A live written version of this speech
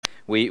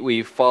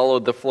We've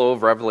followed the flow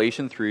of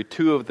Revelation through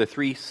two of the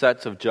three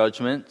sets of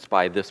judgments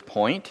by this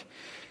point.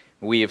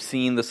 We have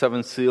seen the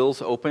seven seals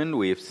opened.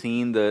 We have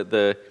seen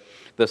the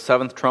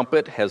seventh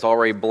trumpet has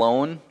already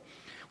blown.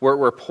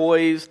 We're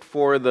poised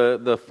for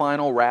the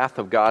final wrath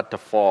of God to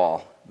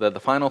fall, the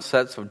final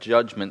sets of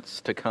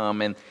judgments to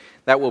come, and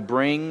that will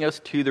bring us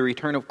to the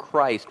return of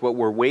Christ, what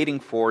we're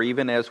waiting for,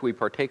 even as we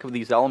partake of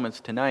these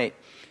elements tonight.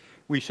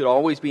 We should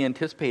always be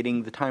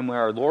anticipating the time when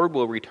our Lord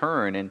will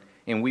return,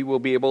 and we will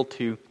be able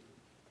to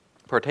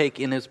partake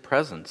in His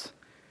presence.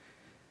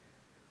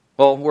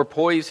 Well, we're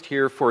poised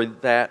here for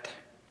that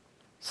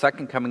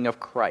second coming of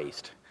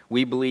Christ.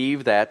 We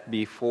believe that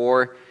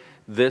before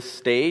this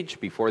stage,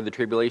 before the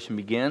tribulation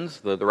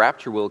begins, the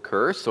rapture will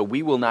occur, so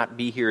we will not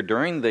be here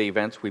during the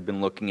events we've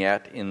been looking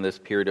at in this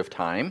period of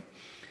time.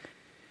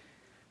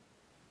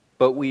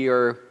 But we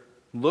are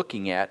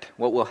looking at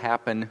what will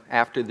happen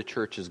after the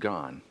church is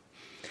gone.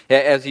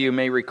 As you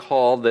may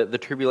recall, the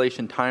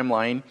tribulation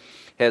timeline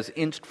has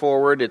inched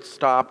forward, it's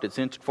stopped, it's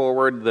inched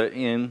forward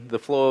in the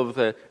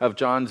flow of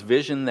John's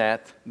vision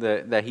that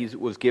he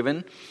was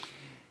given.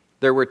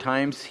 There were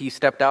times he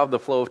stepped out of the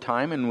flow of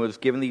time and was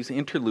given these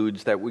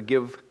interludes that would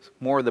give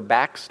more of the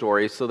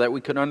backstory so that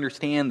we could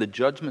understand the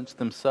judgments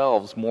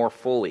themselves more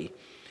fully.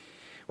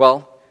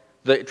 Well,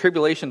 the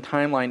tribulation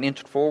timeline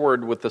inched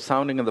forward with the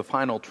sounding of the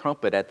final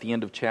trumpet at the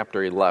end of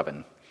chapter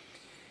 11.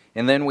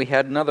 And then we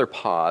had another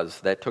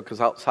pause that took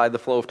us outside the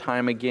flow of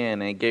time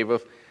again, and it gave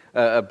us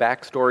a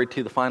backstory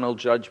to the final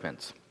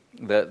judgments.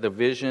 The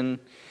vision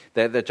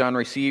that John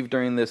received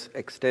during this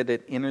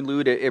extended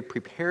interlude, it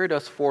prepared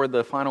us for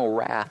the final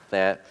wrath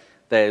that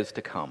is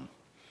to come.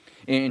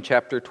 In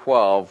chapter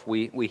 12,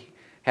 we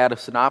had a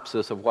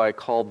synopsis of what I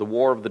called the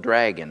War of the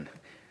Dragon.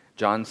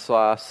 John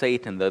saw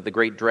Satan, the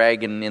great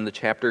dragon in the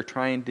chapter,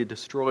 trying to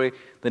destroy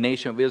the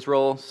nation of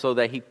Israel so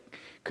that he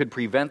could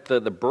prevent the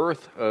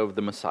birth of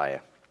the Messiah.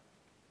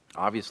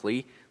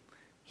 Obviously,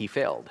 he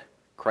failed.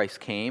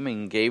 Christ came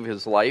and gave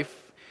His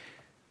life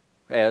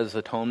as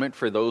atonement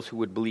for those who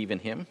would believe in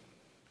Him.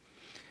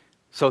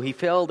 So he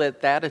failed at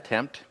that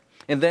attempt.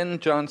 And then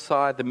John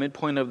saw at the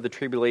midpoint of the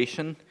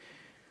tribulation,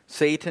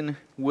 Satan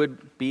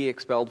would be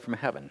expelled from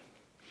heaven.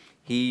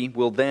 He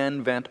will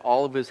then vent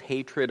all of his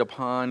hatred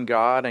upon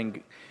God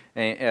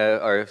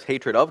or his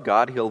hatred of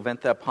God. He'll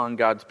vent that upon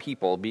God's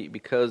people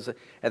because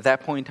at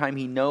that point in time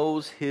he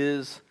knows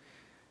his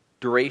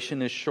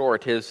duration is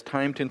short. His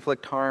time to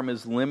inflict harm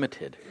is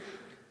limited.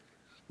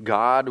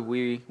 God,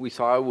 we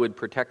saw, would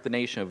protect the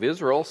nation of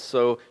Israel.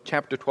 So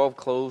chapter 12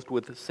 closed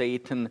with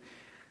Satan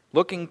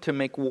looking to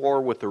make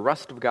war with the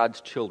rest of God's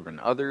children,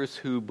 others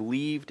who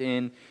believed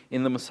in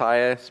the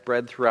Messiah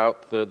spread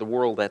throughout the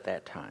world at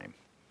that time.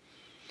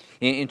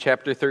 In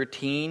chapter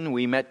 13,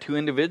 we met two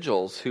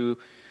individuals who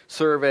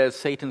serve as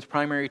Satan's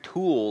primary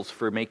tools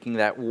for making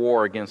that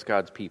war against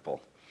God's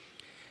people.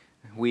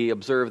 We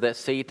observe that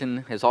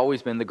Satan has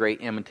always been the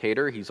great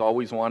imitator. He's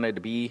always wanted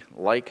to be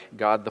like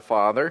God the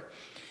Father.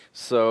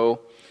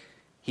 So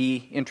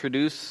he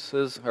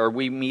introduces, or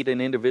we meet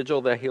an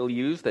individual that he'll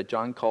use that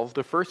John calls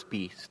the first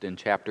beast in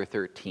chapter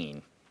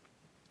 13.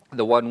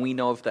 The one we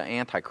know of, the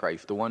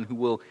Antichrist, the one who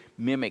will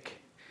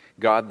mimic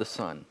God the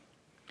Son.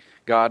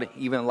 God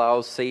even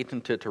allows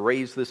Satan to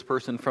raise this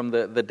person from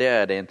the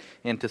dead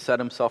and to set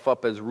himself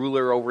up as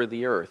ruler over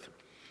the earth.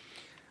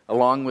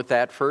 Along with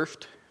that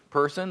first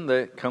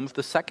person, comes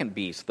the second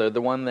beast, the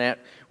one that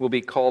will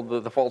be called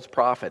the false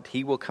prophet.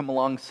 He will come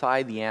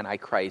alongside the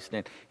Antichrist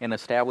and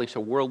establish a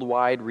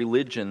worldwide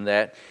religion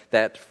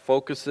that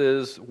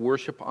focuses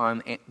worship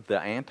on the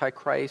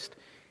Antichrist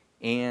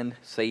and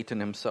Satan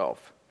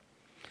himself.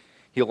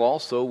 He'll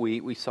also,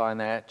 we saw in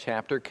that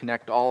chapter,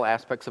 connect all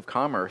aspects of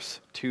commerce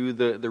to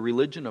the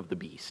religion of the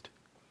beast.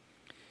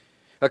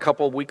 A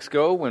couple of weeks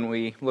ago, when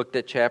we looked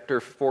at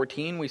chapter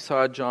 14, we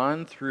saw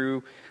John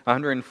through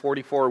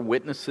 144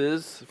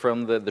 witnesses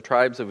from the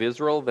tribes of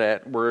Israel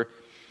that were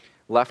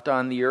left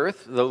on the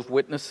earth. Those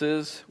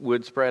witnesses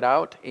would spread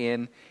out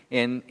and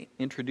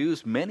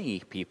introduce many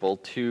people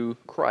to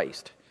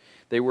Christ.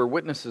 They were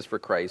witnesses for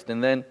Christ.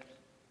 And then,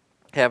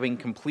 having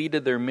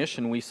completed their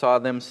mission, we saw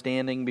them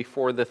standing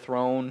before the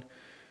throne,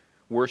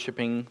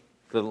 worshiping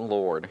the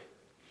Lord.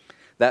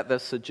 That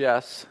thus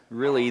suggests,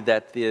 really,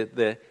 that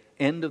the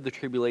end of the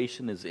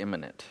tribulation is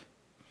imminent.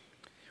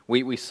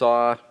 We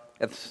saw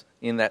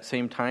in that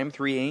same time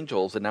 3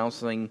 angels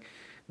announcing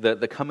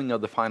the coming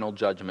of the final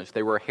judgments.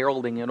 They were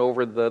heralding it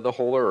over the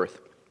whole earth.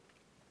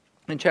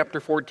 And chapter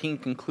 14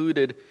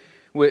 concluded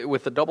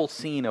with a double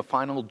scene of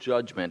final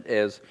judgment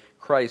as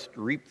Christ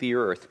reaped the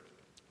earth,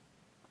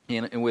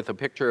 and with a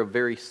picture of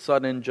very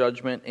sudden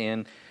judgment.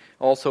 And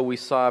also we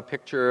saw a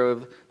picture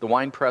of the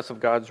winepress of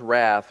God's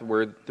wrath,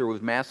 where there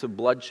was massive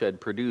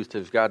bloodshed produced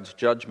as God's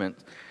judgment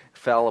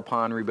fell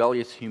upon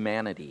rebellious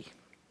humanity.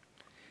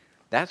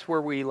 That's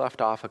where we left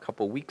off a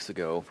couple weeks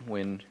ago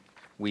when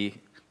we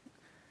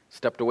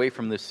stepped away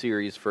from this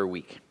series for a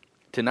week.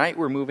 Tonight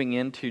we're moving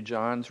into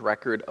John's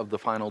record of the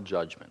final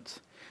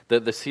judgments,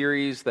 the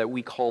series that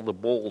we call the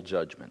bowl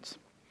judgments.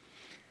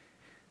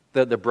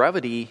 The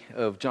brevity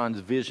of John's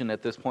vision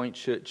at this point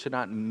should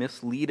not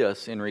mislead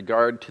us in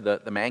regard to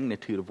the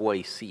magnitude of what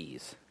he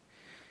sees.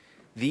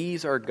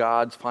 These are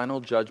God's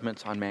final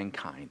judgments on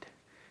mankind.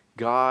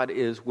 God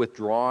is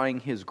withdrawing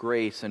his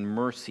grace and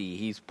mercy.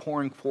 He's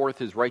pouring forth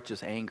his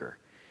righteous anger.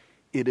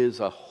 It is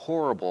a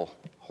horrible,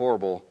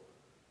 horrible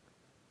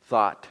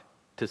thought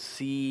to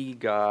see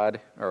God,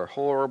 or a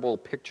horrible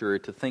picture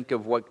to think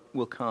of what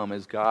will come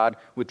as God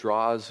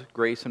withdraws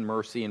grace and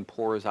mercy and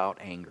pours out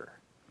anger.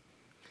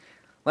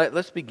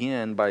 Let's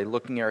begin by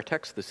looking at our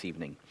text this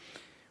evening.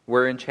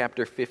 We're in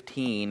chapter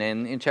 15,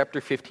 and in chapter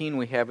 15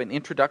 we have an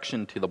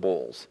introduction to the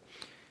bowls.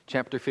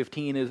 Chapter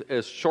 15 is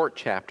a short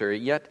chapter,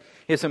 yet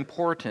it's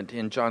important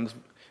in John's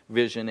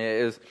vision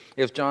as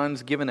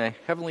John's given a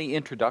heavenly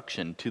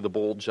introduction to the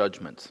bowl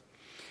judgments.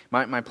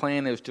 My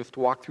plan is just to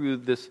walk through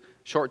this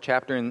short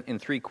chapter in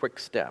three quick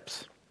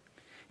steps.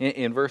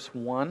 In verse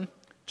 1,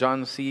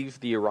 John sees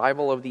the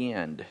arrival of the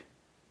end.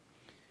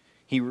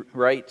 He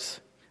writes,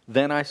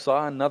 "Then I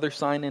saw another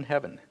sign in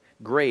heaven,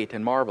 great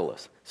and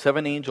marvelous,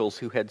 7 angels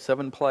who had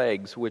 7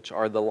 plagues, which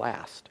are the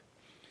last,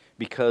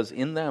 because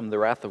in them the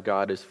wrath of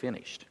God is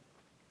finished."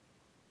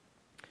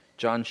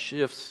 John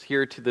shifts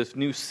here to this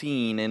new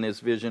scene in his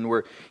vision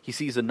where he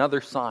sees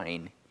another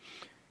sign.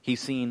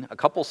 He's seen a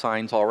couple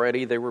signs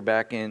already. They were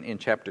back in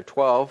chapter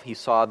 12. He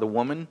saw the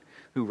woman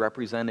who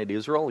represented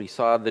Israel. He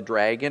saw the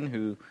dragon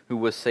who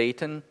was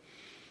Satan.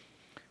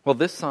 Well,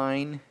 this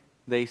sign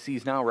they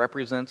sees now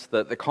represents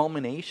the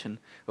culmination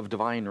of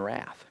divine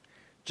wrath.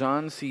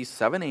 John sees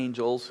 7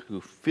 angels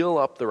who fill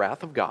up the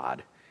wrath of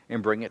God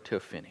and bring it to a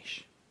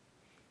finish.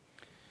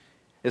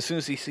 As soon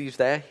as he sees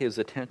that, his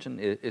attention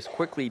is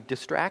quickly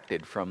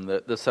distracted from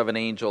the 7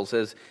 angels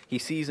as he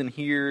sees and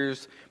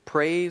hears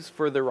praise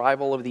for the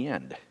arrival of the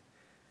end.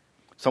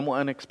 Somewhat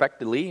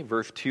unexpectedly,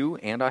 verse 2,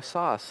 "And I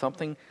saw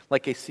something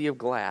like a sea of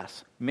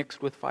glass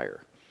mixed with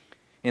fire,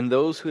 and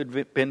those who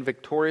had been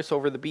victorious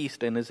over the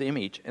beast and his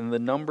image and the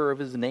number of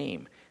his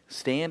name,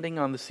 standing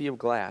on the sea of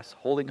glass,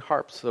 holding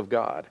harps of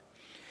God.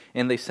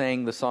 And they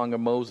sang the song of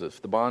Moses,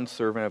 the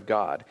bondservant of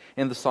God,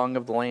 and the song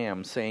of the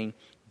Lamb, saying,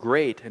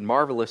 'Great and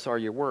marvelous are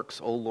your works,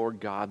 O Lord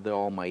God the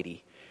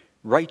Almighty.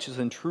 Righteous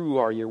and true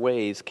are your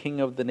ways, King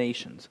of the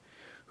nations.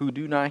 Who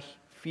do not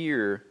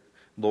fear,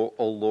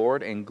 O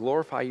Lord, and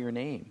glorify your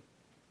name?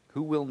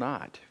 Who will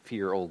not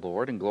fear, O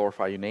Lord, and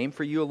glorify your name?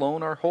 For you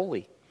alone are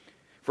holy.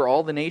 For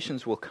all the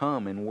nations will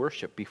come and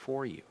worship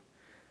before you,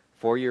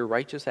 for your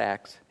righteous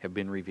acts have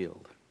been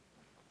revealed.'"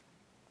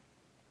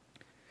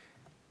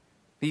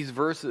 These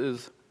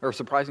verses are a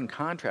surprising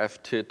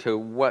contrast to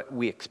what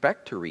we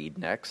expect to read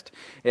next.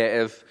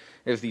 If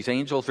these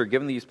angels are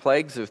given these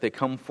plagues, if they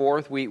come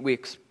forth, we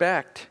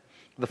expect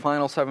the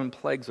final 7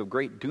 plagues of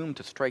great doom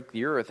to strike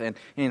the earth. And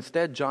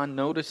instead, John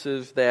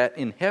notices that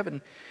in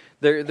heaven,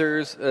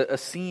 there's a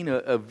scene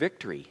of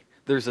victory.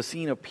 There's a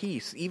scene of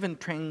peace, even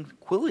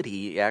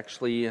tranquility,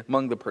 actually,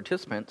 among the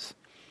participants.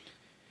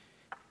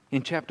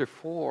 In chapter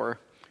 4,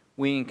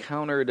 we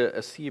encountered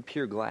a sea of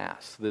pure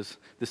glass,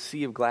 the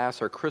sea of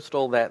glass or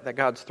crystal that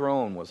God's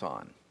throne was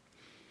on.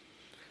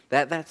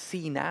 That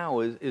sea now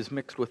is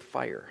mixed with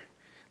fire,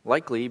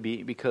 likely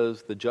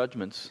because the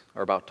judgments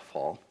are about to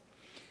fall.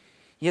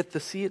 Yet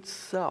the sea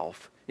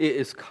itself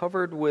is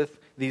covered with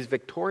these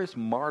victorious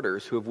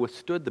martyrs who have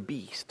withstood the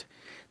beast.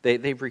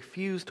 They've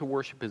refused to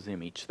worship his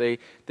image. They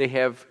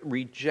have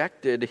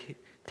rejected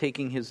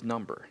taking his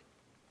number.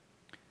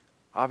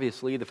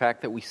 Obviously, the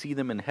fact that we see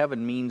them in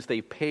heaven means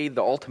they paid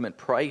the ultimate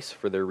price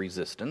for their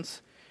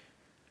resistance.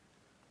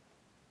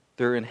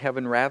 They're in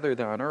heaven rather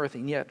than on earth,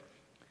 and yet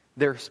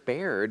they're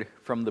spared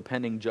from the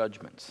pending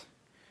judgments.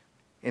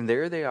 And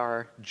there they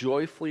are,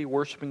 joyfully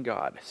worshiping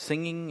God,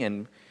 singing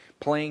and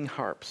playing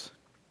harps.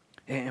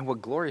 And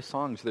what glorious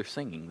songs they're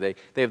singing. They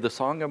have the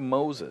Song of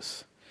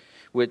Moses,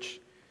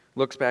 which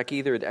looks back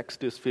either at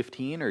Exodus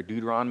 15 or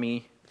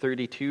Deuteronomy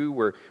 32,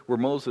 where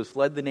Moses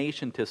led the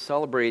nation to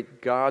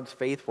celebrate God's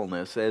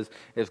faithfulness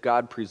as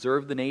God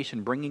preserved the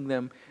nation, bringing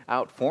them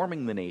out,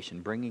 forming the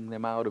nation, bringing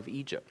them out of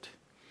Egypt.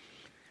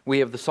 We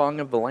have the Song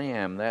of the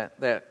Lamb,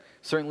 that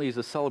certainly is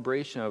a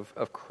celebration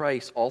of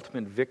Christ's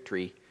ultimate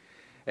victory.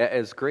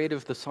 As great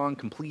as the song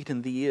Complete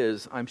in Thee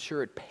is, I'm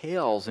sure it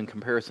pales in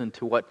comparison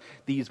to what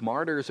these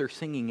martyrs are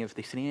singing if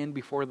they stand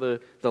before the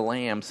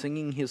Lamb,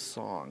 singing his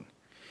song.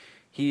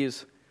 He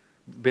has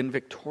been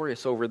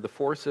victorious over the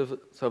forces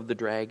of the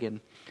dragon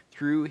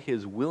through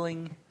his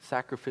willing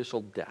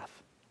sacrificial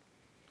death.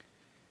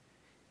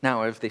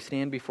 Now, if they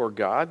stand before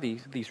God,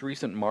 these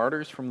recent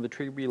martyrs from the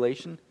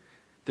tribulation,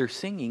 they're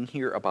singing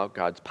here about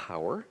God's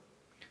power.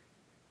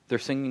 They're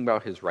singing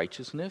about his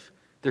righteousness.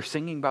 They're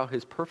singing about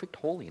his perfect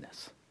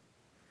holiness.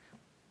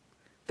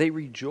 They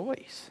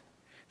rejoice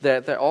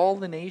that all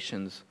the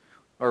nations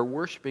are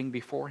worshiping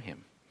before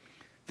him.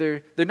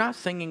 They're not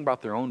singing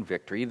about their own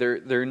victory.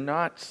 They're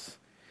not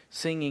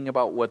singing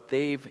about what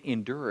they've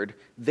endured.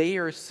 They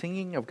are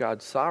singing of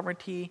God's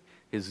sovereignty,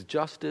 his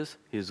justice,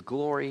 his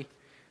glory.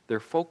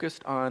 They're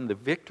focused on the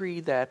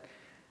victory that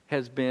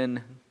has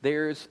been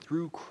theirs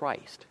through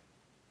Christ.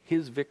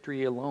 His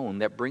victory alone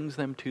that brings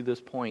them to this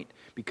point,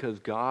 because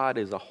God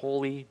is a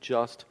holy,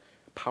 just,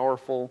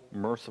 powerful,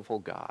 merciful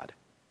God.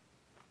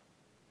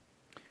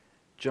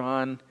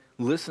 John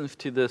listens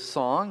to this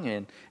song,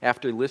 and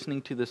after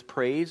listening to this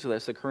praise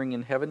that's occurring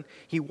in heaven,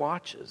 he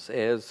watches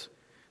as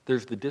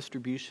there's the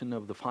distribution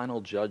of the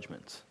final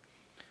judgments.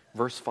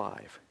 Verse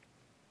 5,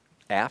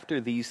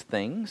 "After these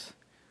things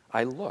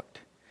I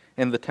looked,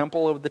 and the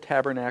temple of the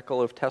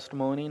tabernacle of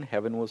testimony in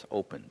heaven was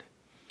opened.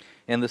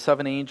 And the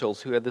 7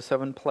 angels who had the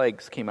 7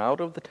 plagues came out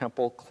of the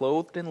temple,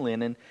 clothed in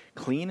linen,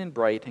 clean and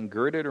bright, and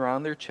girded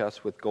around their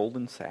chests with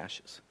golden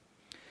sashes.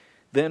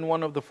 Then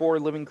one of the 4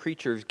 living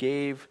creatures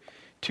gave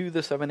to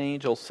the 7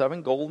 angels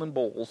 7 golden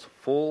bowls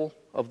full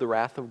of the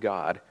wrath of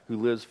God, who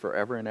lives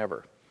forever and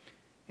ever.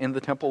 And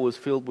the temple was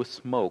filled with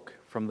smoke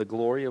from the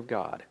glory of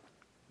God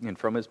and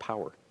from his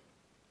power.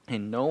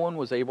 And no one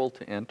was able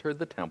to enter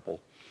the temple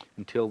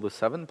until the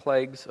 7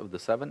 plagues of the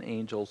 7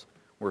 angels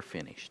were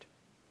finished."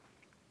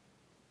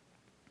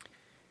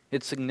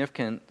 It's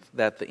significant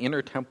that the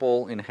inner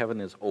temple in heaven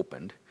is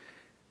opened,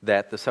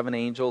 that the 7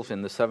 angels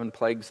and the 7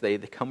 plagues, they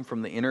come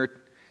from the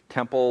inner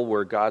temple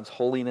where God's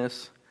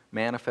holiness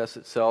manifests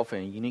itself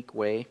in a unique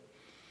way.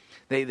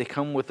 They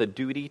come with a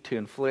duty to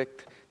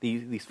inflict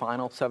these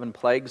final 7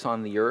 plagues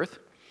on the earth.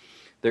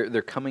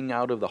 They're coming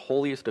out of the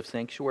holiest of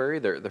sanctuary.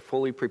 They're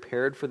fully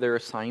prepared for their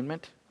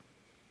assignment.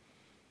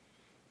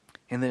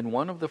 And then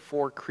one of the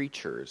 4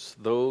 creatures,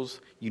 those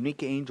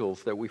unique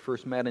angels that we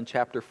first met in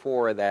chapter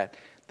 4 that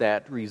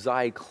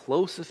reside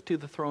closest to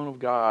the throne of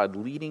God,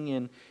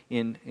 leading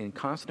in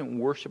constant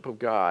worship of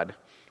God,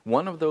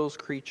 one of those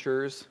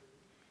creatures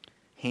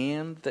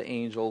hand the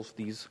angels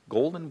these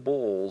golden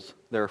bowls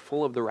that are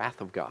full of the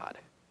wrath of God.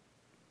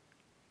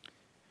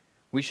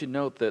 We should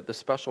note that the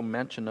special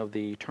mention of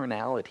the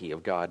eternality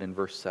of God in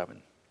verse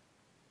 7.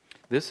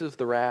 This is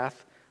the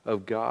wrath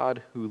of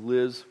God who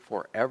lives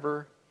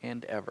forever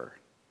and ever.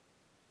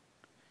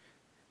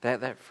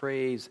 That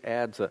phrase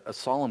adds a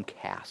solemn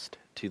cast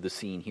to the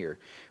scene here.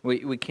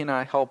 We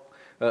cannot help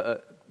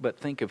but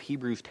think of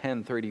Hebrews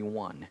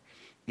 10:31.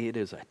 It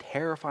is a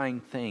terrifying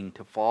thing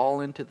to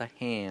fall into the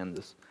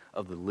hands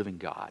of the living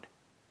God,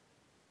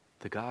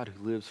 the God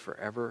who lives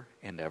forever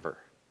and ever.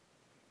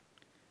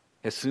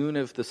 As soon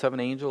as the 7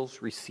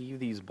 angels receive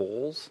these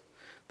bowls,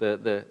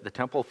 the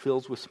temple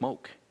fills with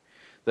smoke.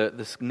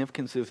 The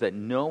significance is that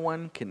no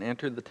one can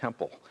enter the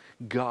temple.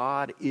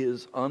 God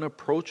is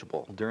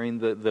unapproachable during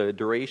the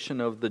duration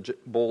of the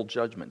bowl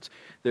judgments.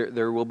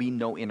 There will be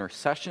no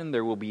intercession.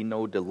 There will be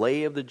no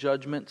delay of the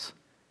judgments.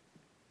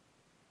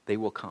 They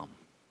will come.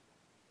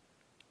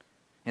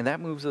 And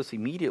that moves us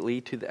immediately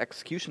to the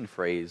execution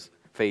phase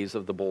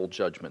of the bowl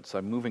judgments.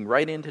 I'm moving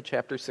right into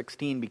chapter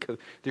 16 because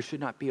there should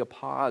not be a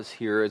pause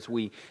here as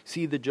we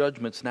see the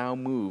judgments now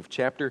move.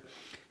 Chapter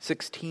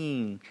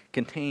 16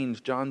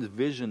 contains John's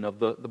vision of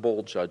the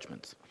bowl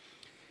judgments.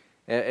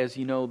 As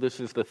you know, this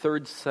is the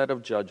 3rd set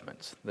of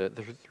judgments. The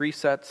 3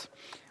 sets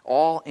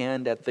all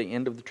end at the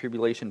end of the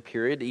tribulation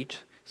period. Each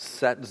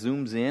set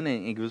zooms in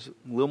and gives a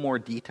little more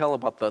detail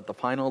about the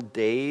final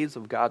days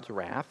of God's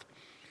wrath.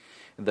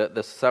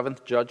 The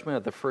 7th judgment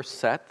of the first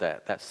set,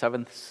 that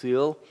 7th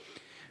seal,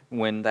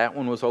 when that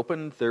one was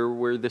opened, there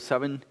were the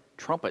 7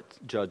 trumpet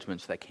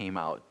judgments that came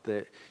out.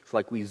 It's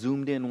like we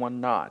zoomed in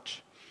one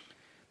notch.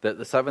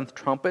 The 7th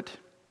trumpet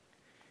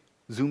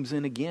zooms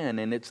in again,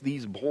 and it's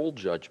these bowl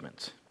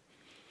judgments.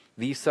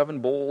 These 7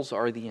 bowls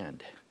are the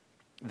end.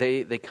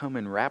 They come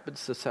in rapid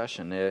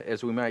succession,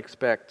 as we might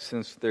expect,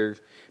 since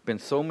there's been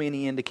so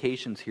many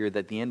indications here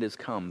that the end has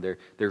come.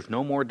 There's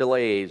no more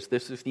delays.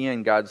 This is the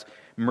end. God's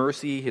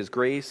mercy, His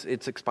grace,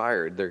 it's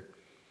expired.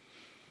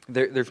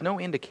 There's no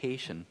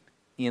indication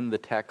in the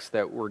text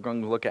that we're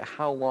going to look at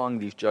how long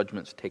these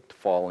judgments take to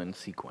fall in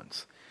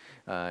sequence.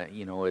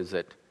 Is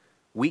it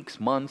weeks,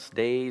 months,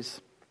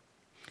 days?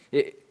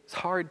 It's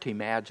hard to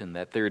imagine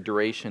that their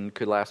duration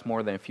could last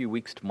more than a few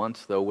weeks to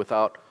months, though,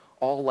 without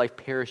all life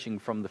perishing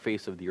from the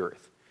face of the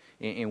earth.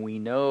 And we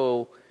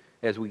know,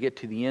 as we get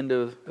to the end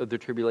of the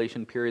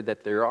tribulation period,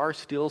 that there are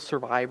still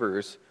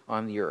survivors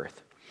on the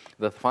earth.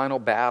 The final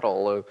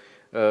battle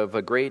of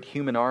a great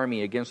human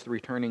army against the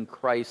returning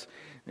Christ,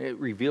 it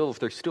reveals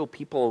there's still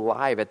people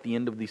alive at the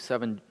end of these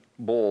 7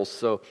 bowls.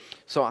 So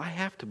I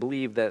have to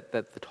believe that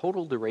the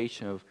total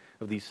duration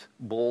of these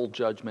bowl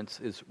judgments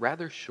is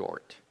rather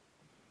short.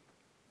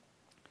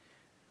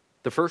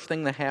 The first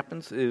thing that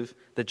happens is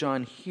that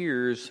John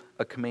hears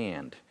a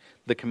command.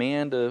 The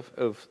command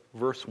of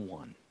verse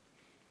 1,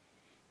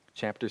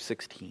 chapter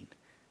 16.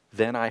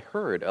 Then I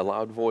heard a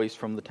loud voice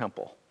from the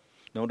temple.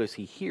 Notice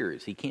he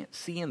hears. He can't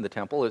see in the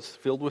temple. It's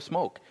filled with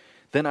smoke.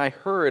 Then I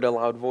heard a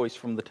loud voice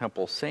from the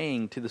temple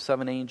saying to the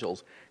 7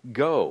 angels,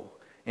 "Go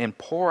and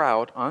pour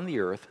out on the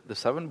earth the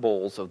 7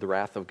 bowls of the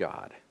wrath of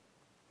God."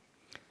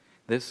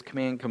 This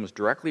command comes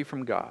directly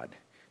from God.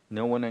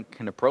 No one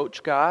can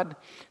approach God.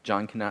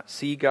 John cannot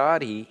see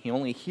God. He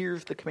only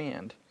hears the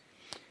command.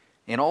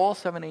 And all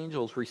 7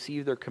 angels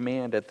receive their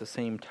command at the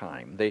same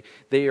time.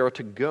 They are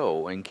to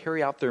go and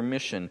carry out their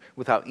mission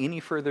without any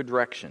further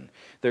direction.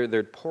 They're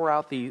to pour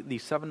out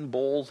these 7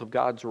 bowls of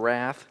God's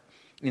wrath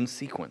in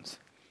sequence.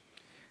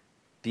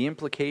 The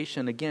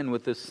implication, again,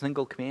 with this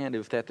single command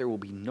is that there will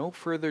be no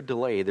further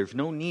delay. There's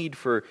no need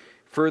for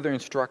further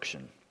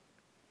instruction.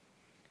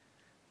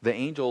 The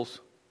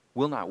angels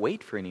will not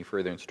wait for any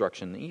further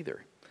instruction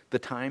either. The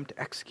time to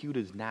execute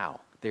is now.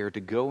 They are to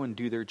go and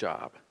do their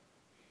job.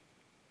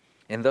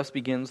 And thus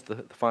begins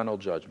the final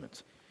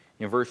judgments.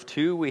 In verse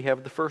 2, we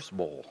have the first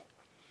bowl.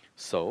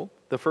 So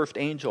the first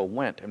angel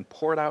went and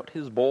poured out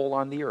his bowl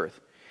on the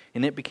earth,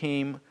 and it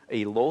became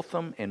a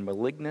loathsome and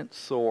malignant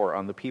sore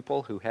on the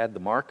people who had the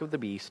mark of the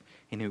beast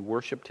and who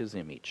worshipped his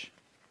image.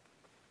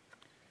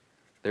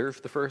 There's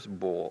the first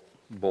bowl.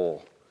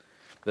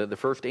 The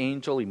first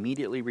angel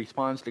immediately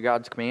responds to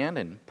God's command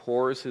and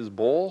pours his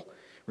bowl,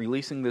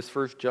 releasing this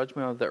first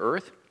judgment of the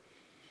earth.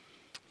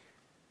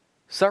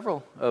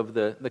 Several of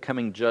the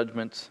coming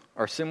judgments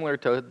are similar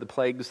to the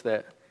plagues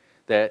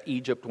that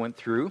Egypt went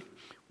through.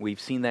 We've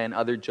seen that in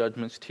other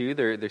judgments too.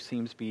 There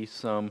seems to be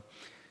some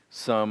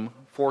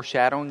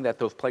foreshadowing that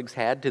those plagues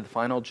had to the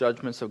final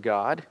judgments of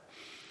God.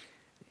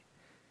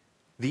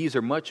 These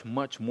are much,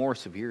 much more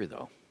severe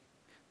though.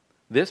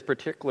 This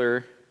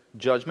particular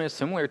judgment is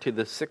similar to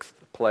the 6th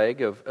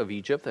plague of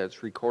Egypt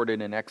that's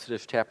recorded in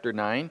Exodus chapter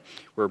 9,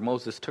 where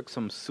Moses took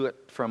some soot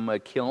from a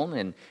kiln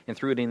and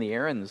threw it in the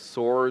air, and the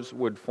sores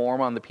would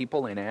form on the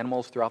people and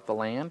animals throughout the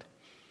land.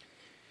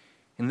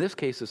 In this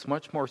case, it's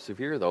much more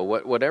severe, though.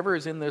 Whatever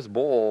is in this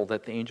bowl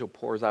that the angel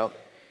pours out,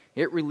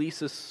 it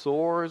releases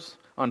sores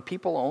on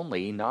people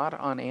only, not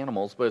on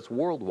animals, but it's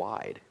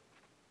worldwide.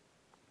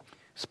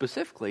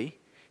 Specifically,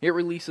 it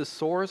releases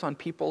sores on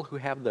people who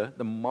have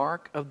the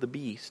mark of the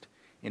beast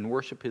and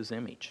worship his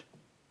image.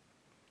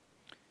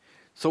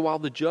 So while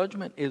the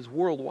judgment is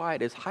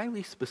worldwide, it's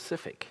highly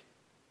specific.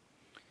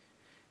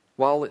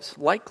 While it's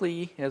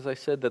likely, as I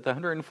said, that the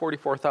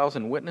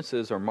 144,000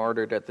 witnesses are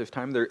martyred at this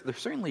time, there are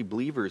certainly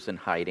believers in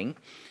hiding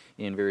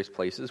in various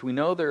places. We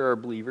know there are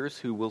believers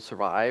who will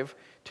survive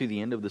to the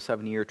end of the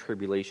 7-year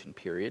tribulation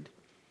period.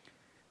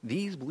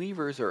 These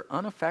believers are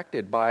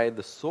unaffected by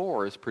the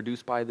sores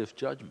produced by this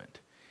judgment.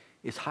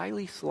 It's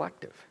highly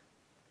selective.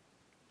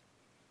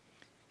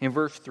 In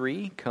verse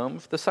 3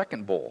 comes the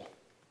second bowl.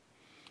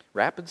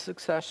 Rapid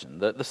succession.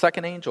 The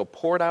second angel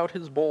poured out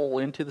his bowl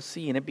into the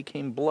sea, and it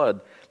became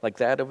blood like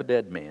that of a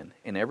dead man,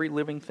 and every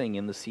living thing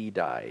in the sea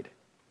died.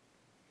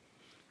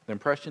 The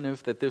impression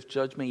is that this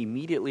judgment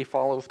immediately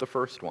follows the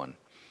first one.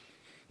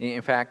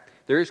 In fact,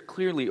 there is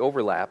clearly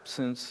overlap,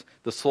 since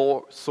the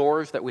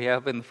sores that we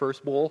have in the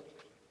first bowl,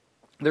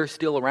 they're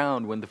still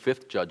around when the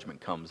 5th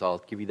judgment comes. I'll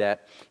give you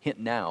that hint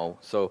now.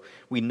 So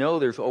we know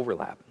there's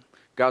overlap.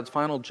 God's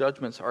final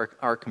judgments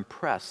are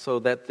compressed so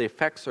that the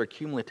effects are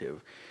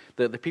cumulative.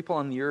 The people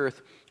on the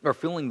earth are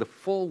feeling the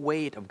full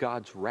weight of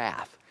God's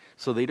wrath,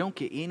 so they don't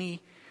get any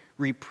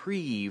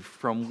reprieve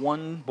from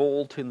one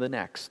bowl to the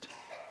next.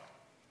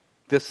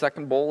 This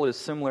second bowl is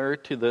similar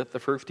to the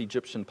first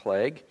Egyptian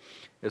plague,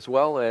 as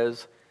well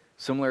as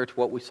similar to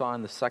what we saw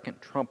in the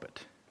second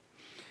trumpet.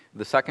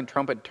 The second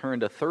trumpet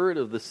turned 1/3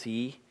 of the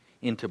sea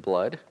into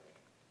blood.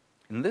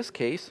 In this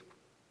case,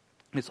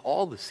 it's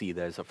all the sea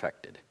that is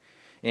affected.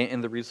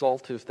 And the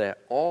result is that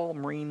all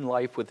marine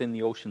life within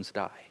the oceans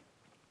die.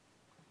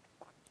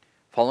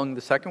 Following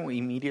the second,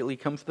 immediately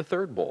comes the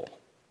third bowl.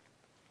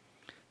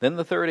 Then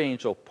the third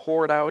angel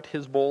poured out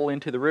his bowl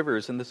into the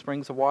rivers and the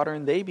springs of water,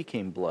 and they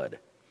became blood.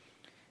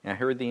 And I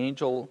heard the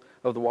angel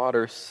of the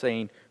water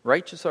saying,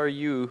 "Righteous are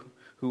you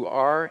who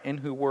are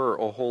and who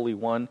were, O Holy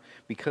One,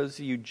 because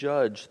you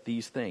judge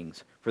these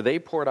things. For they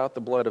poured out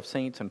the blood of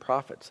saints and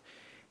prophets,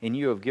 and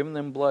you have given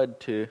them blood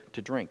to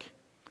drink.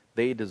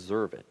 They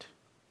deserve it."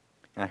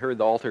 And I heard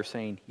the altar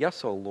saying,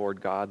 "Yes, O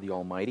Lord God the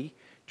Almighty,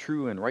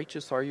 true and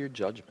righteous are your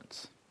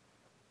judgments."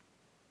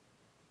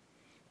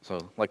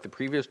 So, like the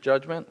previous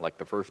judgment, like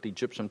the first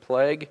Egyptian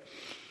plague,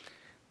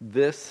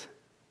 this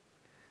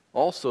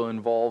also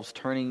involves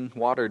turning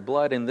watered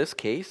blood. In this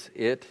case,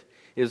 it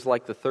is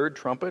like the third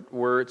trumpet,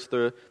 where it's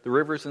the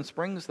rivers and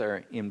springs that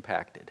are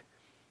impacted.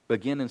 But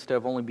again, instead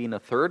of only being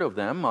 1/3 of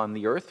them on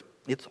the earth,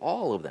 it's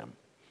all of them.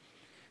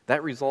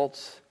 That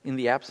results in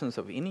the absence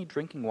of any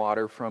drinking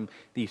water from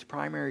these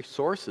primary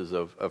sources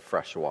of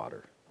fresh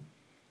water.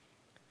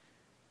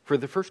 For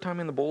the first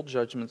time in the bowl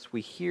judgments, we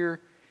hear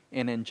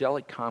an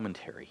angelic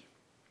commentary.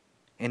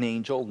 An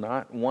angel,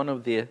 not one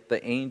of the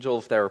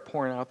angels that are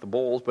pouring out the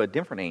bowls, but a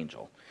different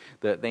angel.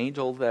 The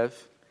angel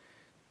that's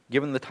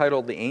given the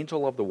title, the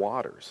angel of the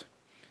waters.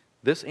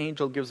 This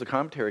angel gives a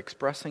commentary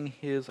expressing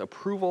his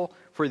approval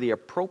for the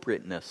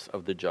appropriateness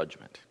of the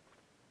judgment.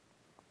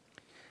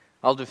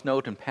 I'll just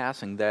note in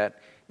passing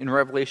that in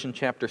Revelation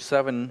chapter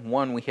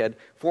 7:1, we had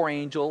 4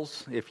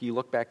 angels, if you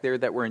look back there,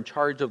 that were in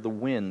charge of the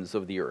winds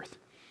of the earth.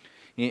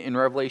 In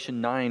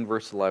Revelation 9,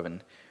 verse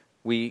 11,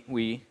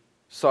 we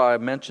saw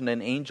mentioned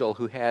an angel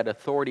who had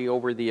authority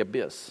over the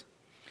abyss.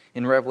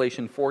 In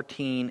Revelation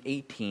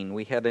 14:18,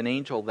 we had an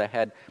angel that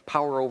had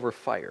power over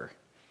fire.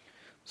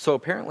 So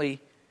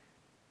apparently,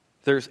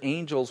 there's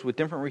angels with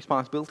different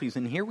responsibilities,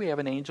 and here we have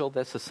an angel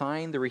that's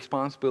assigned the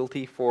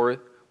responsibility for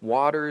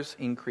waters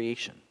in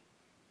creation.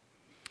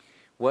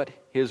 What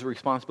his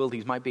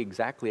responsibilities might be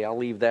exactly, I'll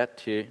leave that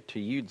to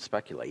you to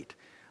speculate.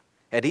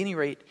 At any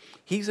rate,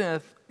 he's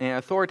in an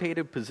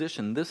authoritative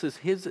position. This is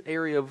his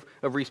area of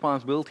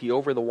responsibility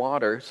over the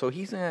water, so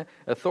he's in an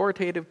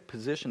authoritative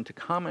position to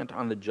comment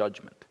on the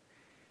judgment.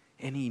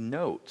 And he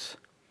notes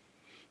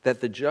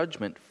that the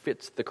judgment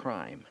fits the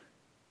crime.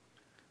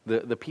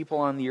 The people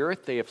on the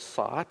earth, they have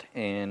sought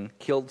and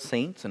killed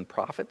saints and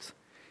prophets.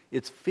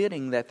 It's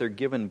fitting that they're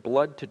given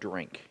blood to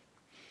drink.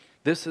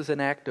 This is an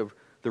act of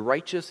the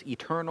righteous,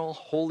 eternal,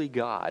 holy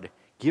God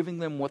giving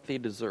them what they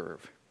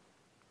deserve.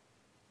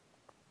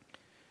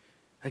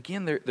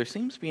 Again, there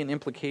seems to be an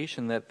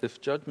implication that this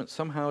judgment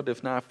somehow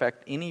does not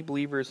affect any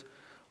believers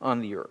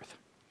on the earth.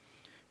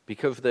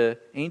 Because the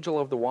angel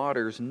of the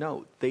waters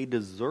note they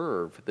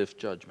deserve this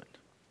judgment.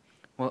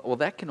 Well,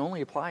 that can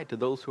only apply to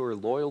those who are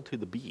loyal to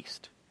the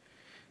beast.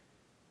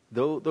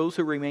 Those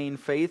who remain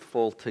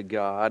faithful to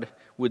God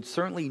would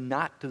certainly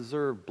not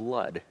deserve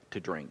blood to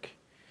drink.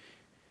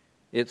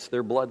 It's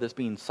their blood that's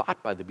being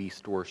sought by the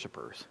beast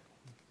worshippers.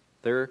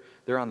 They're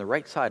on the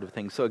right side of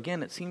things. So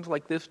again, it seems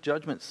like this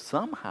judgment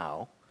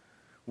somehow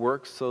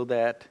works so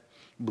that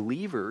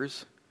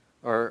believers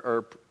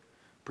are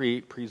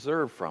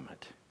preserved from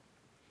it.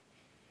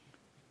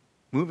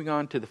 Moving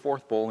on to the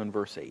fourth bowl in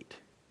verse 8.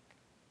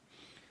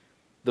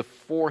 The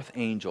fourth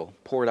angel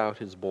poured out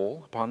his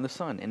bowl upon the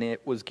sun, and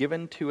it was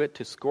given to it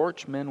to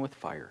scorch men with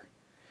fire.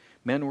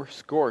 Men were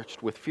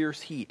scorched with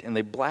fierce heat, and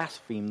they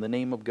blasphemed the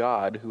name of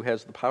God, who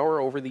has the power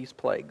over these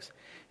plagues,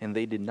 and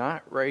they did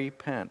not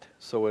repent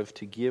so as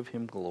to give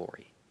him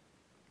glory.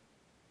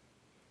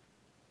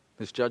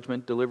 This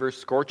judgment delivers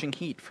scorching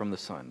heat from the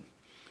sun.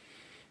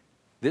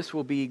 This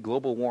will be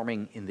global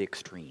warming in the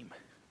extreme.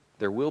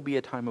 There will be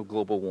a time of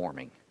global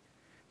warming.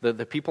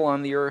 The people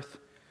on the earth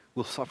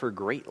will suffer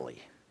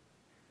greatly.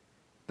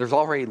 There's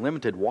already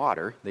limited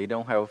water. They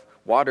don't have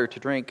water to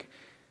drink.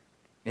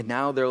 And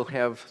now they'll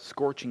have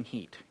scorching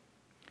heat.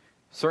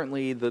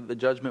 Certainly, the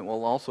judgment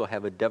will also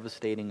have a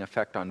devastating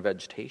effect on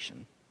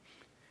vegetation.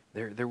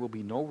 There will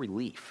be no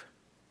relief.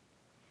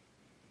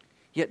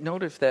 Yet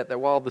notice that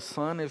while the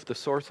sun is the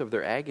source of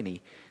their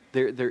agony,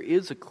 there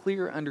is a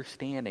clear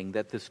understanding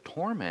that this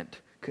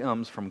torment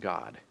comes from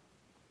God.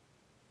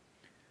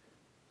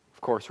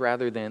 Of course,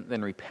 rather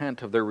than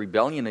repent of their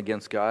rebellion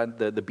against God,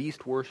 the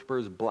beast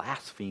worshippers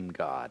blaspheme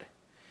God.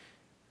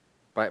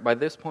 By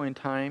this point in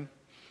time,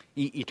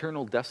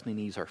 eternal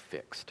destinies are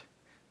fixed.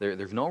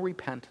 There's no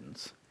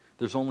repentance.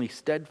 There's only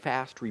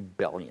steadfast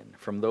rebellion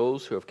from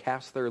those who have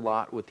cast their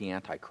lot with the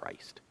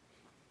Antichrist.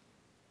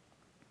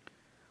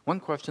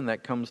 One question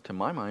that comes to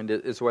my mind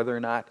is whether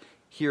or not,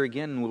 here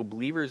again, will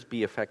believers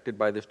be affected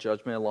by this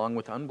judgment along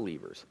with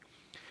unbelievers?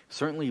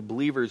 Certainly,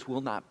 believers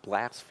will not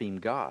blaspheme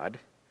God.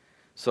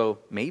 So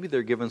maybe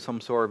they're given some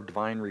sort of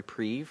divine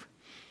reprieve,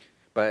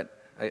 but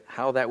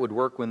how that would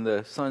work when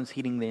the sun's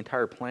heating the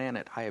entire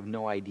planet, I have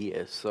no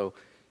idea. So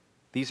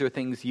these are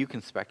things you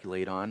can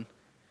speculate on.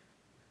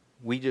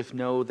 We just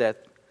know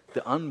that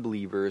the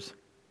unbelievers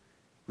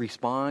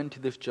respond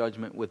to this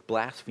judgment with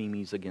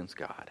blasphemies against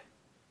God.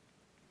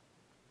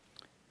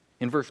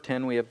 In verse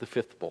 10, we have the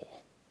fifth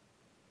bowl.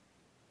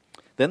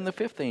 Then the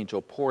fifth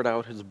angel poured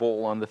out his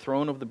bowl on the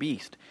throne of the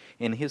beast,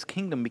 and his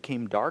kingdom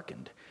became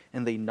darkened.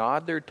 And they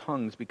gnawed their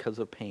tongues because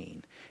of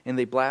pain. And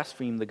they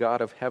blasphemed the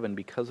God of heaven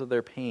because of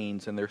their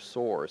pains and their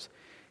sores.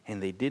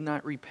 And they did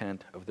not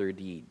repent of their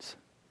deeds.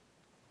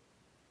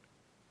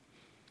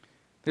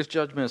 This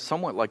judgment is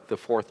somewhat like the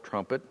fourth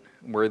trumpet,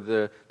 where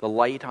the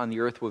light on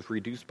the earth was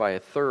reduced by a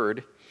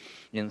third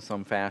in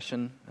some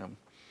fashion.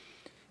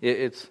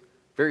 It's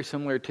very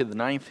similar to the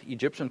ninth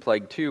Egyptian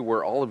plague too,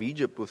 where all of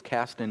Egypt was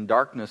cast in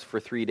darkness for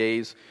 3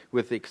 days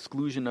with the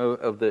exclusion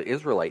of the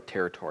Israelite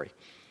territory.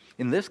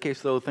 In this case,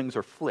 though, things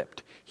are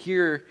flipped.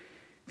 Here,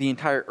 the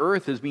entire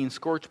earth is being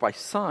scorched by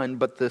sun,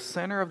 but the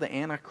center of the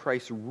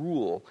Antichrist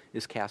rule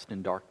is cast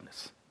in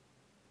darkness.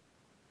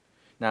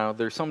 Now,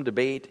 there's some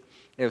debate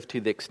as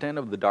to the extent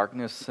of the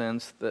darkness,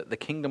 since the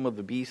kingdom of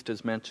the beast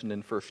is mentioned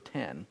in verse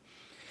 10.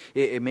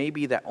 It may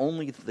be that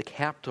only the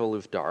capital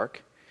is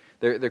dark.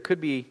 There could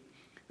be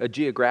a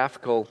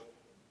geographical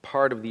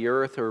part of the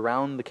earth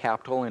around the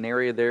capital, an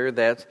area there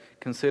that's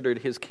considered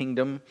his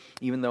kingdom,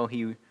 even though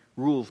he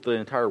rules the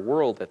entire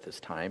world at this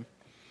time.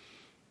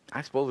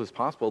 I suppose it's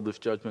possible this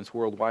judgment's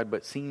worldwide, but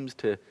it seems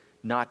to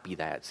not be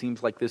that. It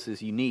seems like this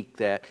is unique,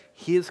 that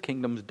his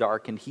kingdom's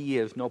dark and he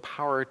has no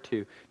power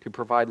to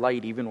provide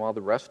light even while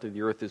the rest of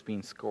the earth is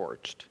being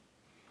scorched.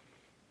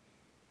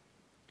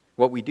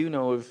 What we do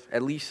know is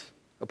at least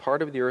a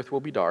part of the earth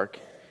will be dark,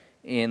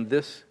 and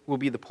this will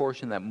be the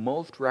portion that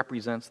most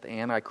represents the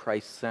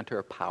Antichrist's center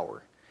of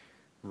power,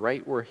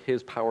 right where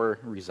his power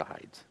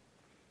resides.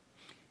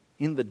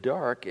 In the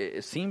dark,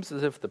 it seems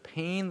as if the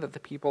pain that the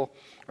people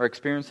are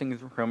experiencing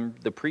from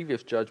the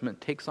previous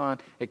judgment takes on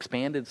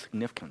expanded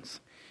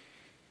significance.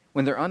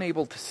 When they're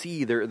unable to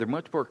see, they're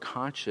much more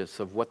conscious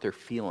of what they're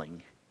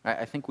feeling.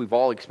 I think we've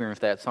all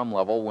experienced that at some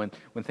level.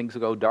 When things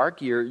go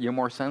dark, you're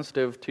more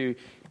sensitive to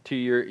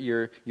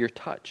your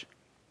touch.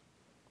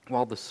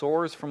 While the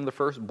sores from the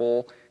first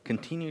bowl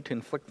continue to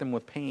inflict them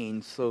with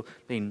pain, so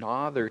they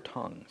gnaw their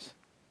tongues.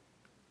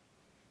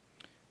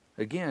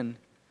 Again,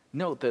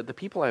 note that the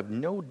people have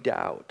no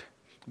doubt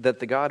that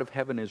the God of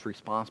heaven is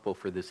responsible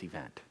for this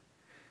event.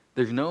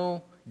 There's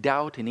no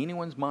doubt in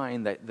anyone's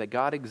mind that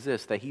God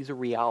exists, that He's a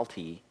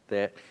reality,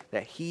 that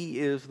He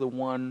is the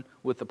one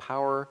with the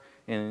power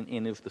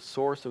and is the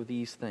source of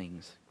these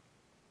things.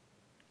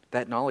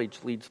 That knowledge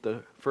leads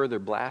to further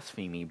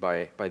blasphemy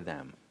by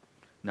them,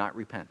 not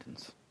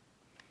repentance.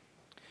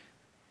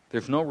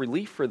 There's no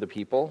relief for the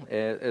people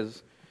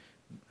as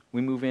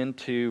we move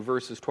into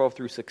verses 12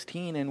 through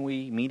 16, and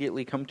we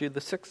immediately come to the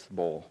sixth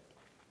bowl.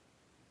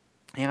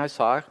 And I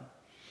saw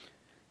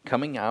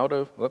coming out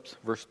of,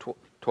 verse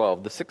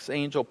 12, the sixth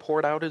angel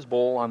poured out his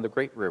bowl on the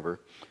great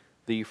river,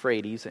 the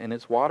Euphrates, and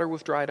its water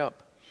was dried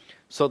up,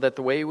 so that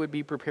the way would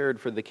be prepared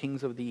for the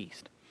kings of the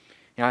east.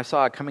 And I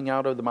saw coming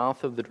out of the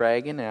mouth of the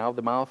dragon, and out of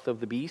the mouth of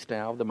the beast, and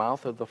out of the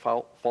mouth of the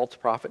false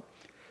prophet,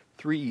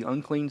 3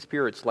 unclean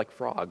spirits like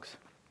frogs.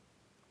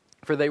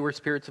 For they were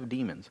spirits of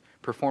demons,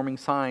 performing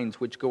signs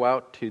which go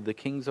out to the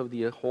kings of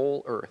the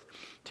whole earth,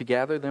 to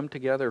gather them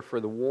together for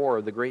the war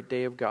of the great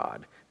day of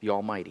God, the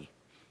Almighty.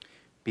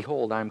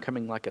 Behold, I am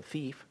coming like a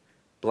thief.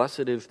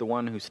 Blessed is the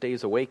one who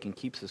stays awake and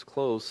keeps his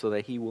clothes, so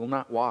that he will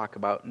not walk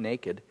about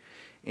naked,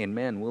 and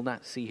men will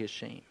not see his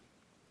shame.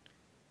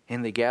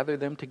 And they gather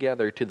them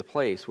together to the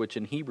place which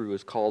in Hebrew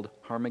is called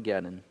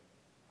Armageddon.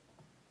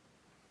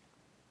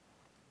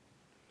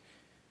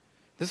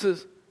 This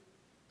is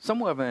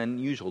somewhat of an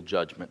unusual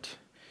judgment.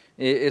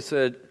 It's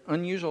an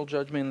unusual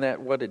judgment in that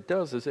what it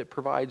does is it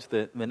provides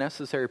the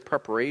necessary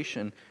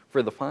preparation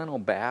for the final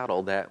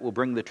battle that will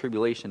bring the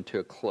tribulation to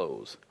a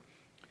close.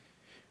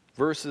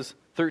 Verses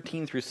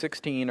 13 through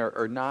 16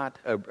 are not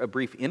a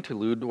brief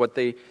interlude. What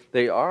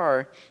they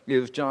are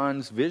is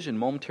John's vision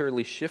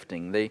momentarily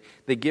shifting. They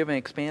give an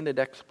expanded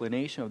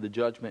explanation of the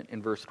judgment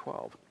in verse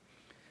 12.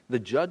 The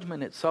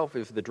judgment itself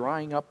is the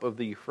drying up of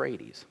the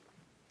Euphrates.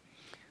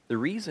 The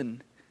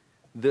reason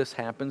this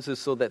happens is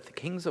so that the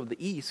kings of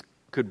the east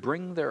could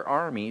bring their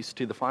armies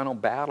to the final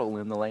battle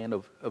in the land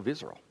of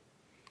Israel.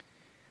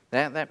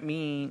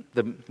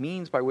 The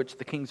means by which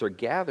the kings are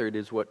gathered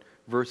is what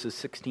verses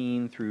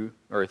 13 through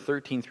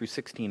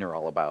 16 are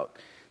all about.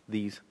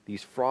 These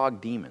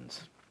frog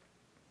demons.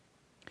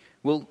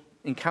 We'll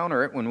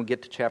encounter it when we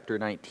get to chapter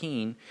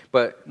 19,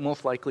 but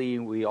most likely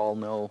we all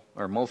know,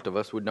 or most of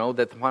us would know,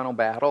 that the final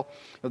battle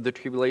of the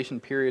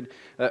tribulation period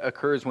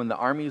occurs when the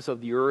armies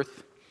of the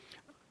earth,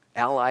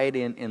 allied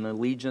in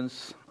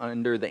allegiance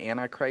under the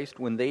Antichrist,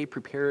 when they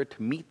prepare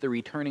to meet the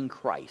returning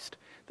Christ.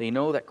 They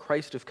know that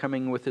Christ is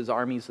coming with his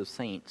armies of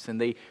saints, and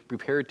they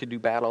prepare to do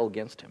battle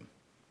against him.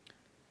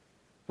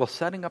 Well,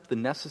 setting up the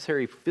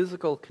necessary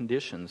physical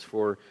conditions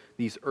for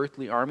these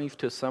earthly armies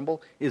to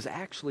assemble is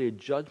actually a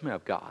judgment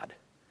of God.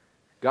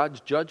 God's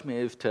judgment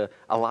is to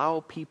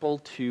allow people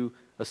to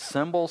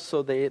assemble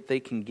so that they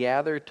can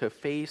gather to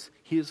face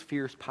his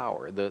fierce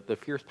power, the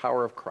fierce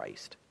power of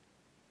Christ.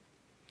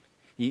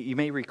 You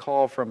may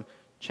recall from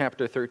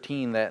chapter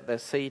 13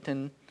 that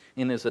Satan,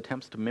 in his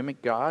attempts to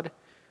mimic God,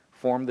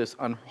 formed this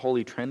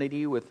unholy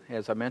trinity with,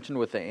 as I mentioned,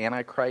 with the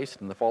Antichrist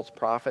and the false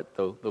prophet,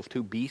 those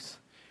 2 beasts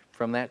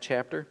from that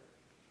chapter.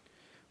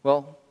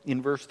 Well,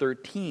 in verse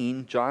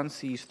 13, John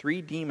sees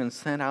 3 demons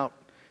sent out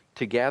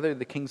to gather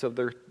the kings of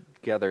the earth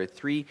together,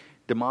 3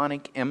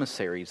 demonic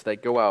emissaries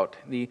that go out.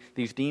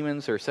 These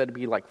demons are said to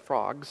be like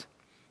frogs.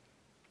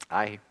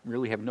 I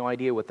really have no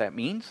idea what that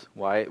means,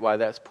 why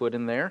that's put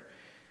in there.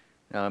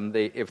 I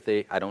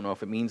don't know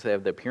if it means they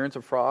have the appearance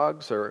of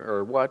frogs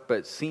or what, but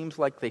it seems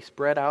like they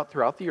spread out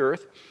throughout the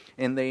earth,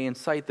 and they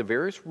incite the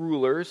various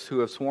rulers who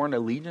have sworn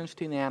allegiance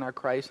to the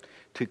Antichrist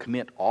to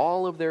commit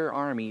all of their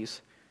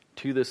armies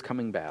to this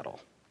coming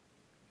battle.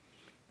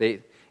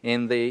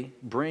 They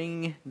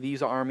bring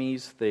these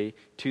armies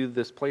to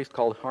this place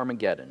called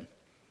Armageddon.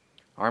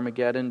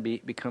 Armageddon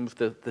becomes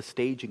the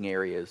staging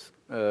areas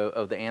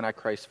of the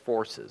Antichrist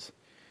forces.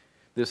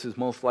 This is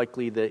most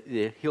likely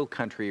the hill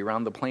country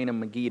around the plain of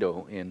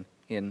Megiddo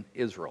in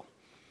Israel.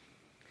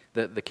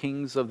 The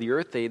kings of the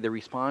earth, they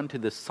respond to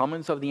the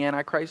summons of the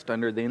Antichrist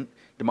under the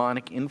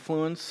demonic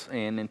influence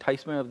and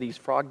enticement of these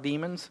frog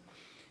demons,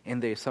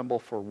 and they assemble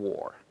for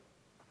war.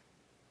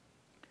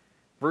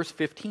 Verse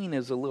 15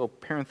 is a little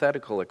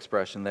parenthetical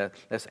expression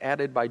that's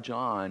added by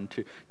John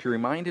to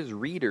remind his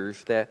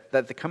readers that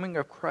the coming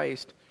of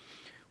Christ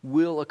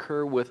will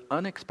occur with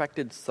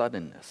unexpected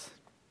suddenness.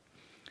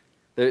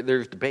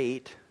 There's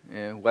debate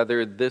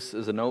whether this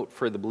is a note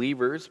for the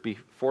believers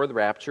before the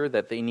rapture,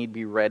 that they need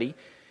be ready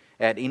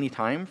at any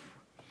time,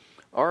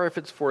 or if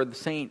it's for the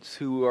saints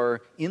who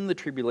are in the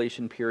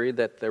tribulation period,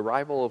 that the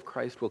arrival of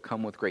Christ will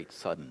come with great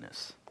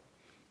suddenness.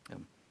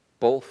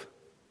 Both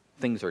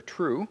things are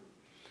true.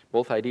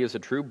 Both ideas are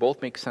true.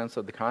 Both make sense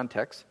of the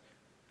context.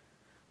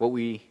 What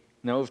we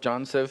No, if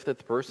John says that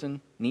the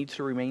person needs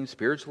to remain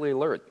spiritually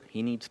alert,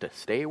 he needs to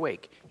stay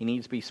awake, he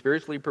needs to be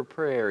spiritually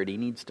prepared, he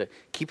needs to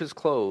keep his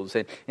clothes.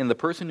 And the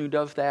person who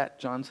does that,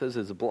 John says,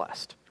 is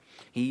blessed.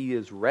 He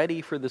is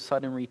ready for the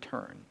sudden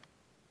return,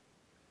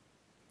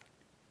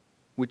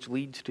 which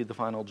leads to the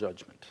final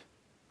judgment.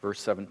 Verse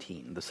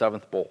 17, the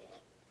seventh bowl.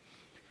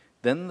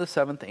 Then the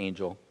seventh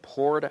angel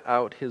poured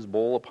out his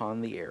bowl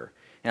upon the air,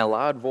 and a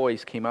loud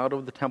voice came out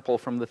of the temple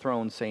from the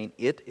throne, saying,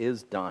 "It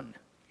is done."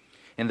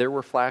 And there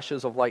were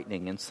flashes of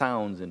lightning, and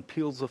sounds, and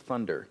peals of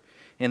thunder.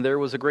 And there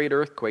was a great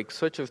earthquake,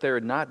 such as there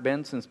had not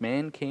been since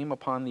man came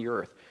upon the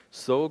earth.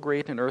 So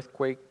great an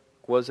earthquake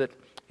was it,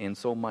 and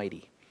so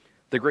mighty.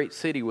 The great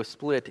city was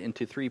split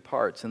into 3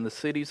 parts, and the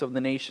cities of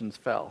the nations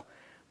fell.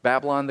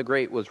 Babylon the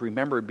Great was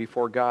remembered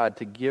before God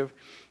to give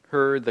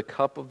her the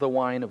cup of the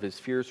wine of his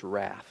fierce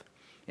wrath.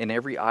 And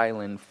every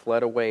island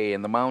fled away,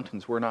 and the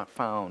mountains were not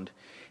found.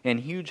 And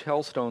huge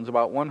hailstones,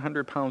 about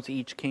 100 pounds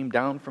each, came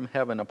down from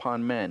heaven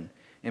upon men.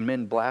 And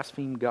men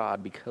blasphemed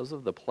God because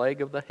of the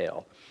plague of the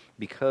hail,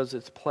 because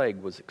its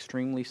plague was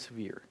extremely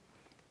severe.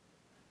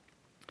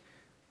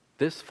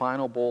 This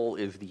final bowl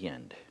is the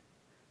end.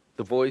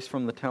 The voice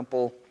from the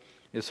temple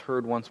is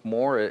heard once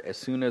more as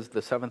soon as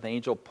the seventh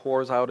angel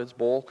pours out his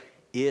bowl.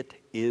 It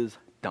is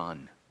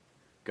done.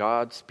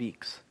 God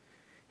speaks.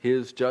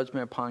 His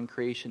judgment upon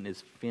creation is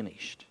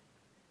finished.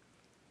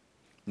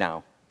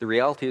 Now, the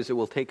reality is it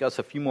will take us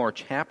a few more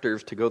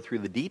chapters to go through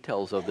the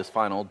details of this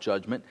final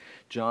judgment.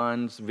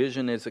 John's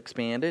vision is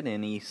expanded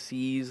and he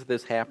sees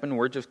this happen.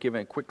 We're just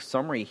giving a quick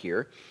summary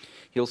here.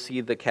 He'll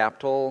see the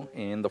capital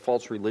and the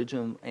false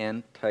religion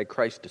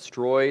Antichrist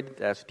destroyed.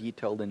 That's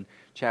detailed in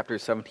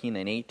chapters 17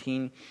 and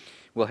 18.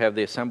 We'll have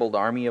the assembled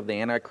army of the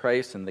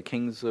Antichrist and the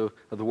kings of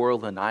the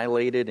world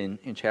annihilated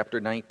in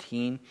chapter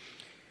 19.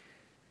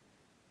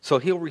 So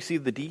he'll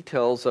receive the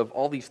details of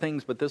all these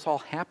things, but this all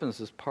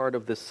happens as part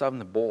of this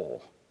seventh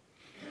bowl.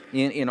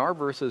 In our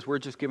verses, we're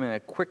just giving a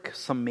quick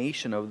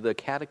summation of the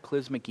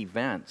cataclysmic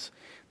events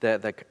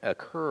that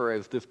occur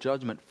as this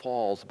judgment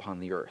falls upon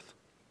the earth.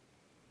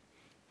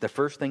 The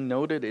first thing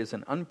noted is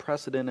an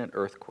unprecedented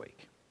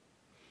earthquake.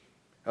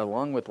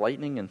 Along with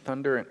lightning and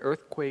thunder, an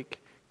earthquake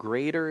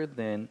greater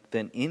than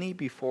any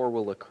before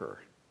will occur.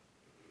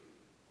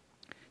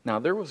 Now,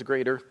 there was a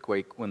great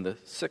earthquake when the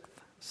sixth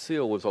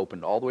seal was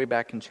opened, all the way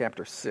back in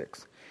chapter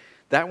 6.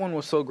 That one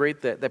was so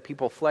great that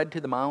people fled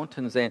to the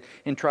mountains and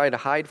tried to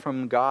hide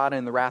from God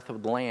and the wrath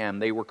of the Lamb.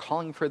 They were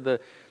calling for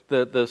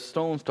the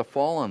stones to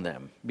fall on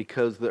them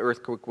because the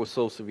earthquake was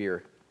so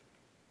severe.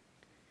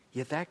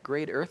 Yet that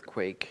great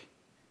earthquake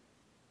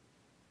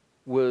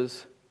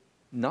was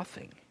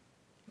nothing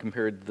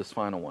compared to this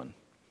final one.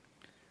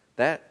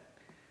 That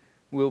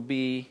will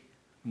be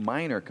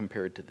minor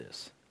compared to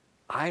this.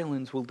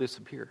 Islands will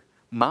disappear.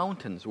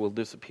 Mountains will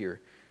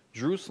disappear.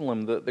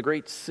 Jerusalem, the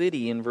great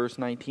city in verse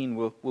 19,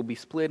 will be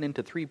split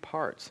into 3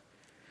 parts.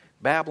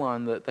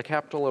 Babylon, the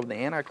capital of the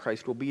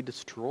Antichrist, will be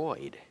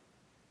destroyed.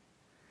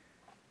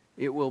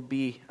 It will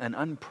be an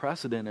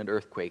unprecedented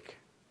earthquake,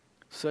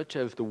 such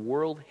as the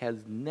world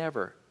has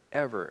never,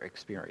 ever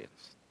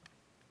experienced.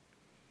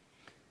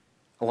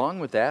 Along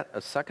with that,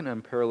 a second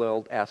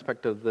unparalleled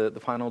aspect of the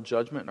final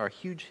judgment are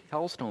huge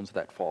hailstones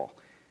that fall.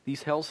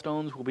 These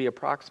hailstones will be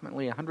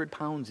approximately 100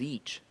 pounds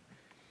each.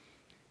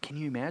 Can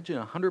you imagine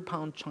a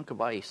 100-pound chunk of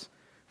ice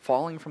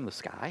falling from the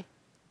sky?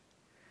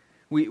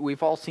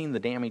 We've all seen the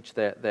damage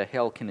that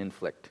hail can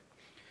inflict.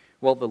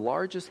 Well, the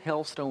largest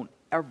hailstone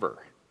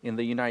ever in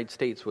the United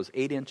States was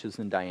 8 inches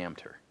in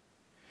diameter.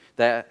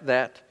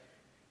 That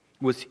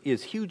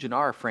is huge in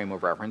our frame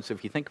of reference.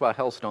 If you think about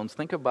hailstones,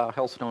 think about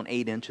hailstone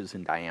 8 inches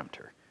in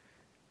diameter.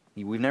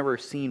 We've never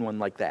seen one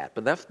like that,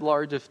 but that's the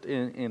largest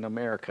in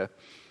America.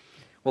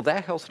 Well,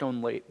 that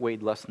hailstone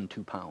weighed less than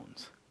 2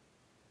 pounds.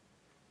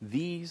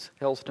 These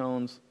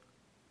hailstones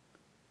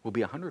will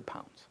be 100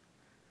 pounds.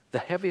 The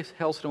heaviest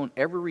hailstone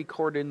ever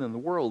recorded in the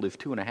world is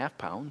 2.5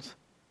 pounds.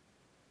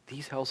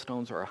 These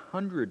hailstones are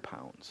 100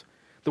 pounds.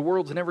 The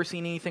world's never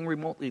seen anything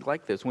remotely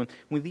like this. When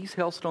these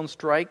hailstone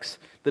strikes,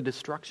 the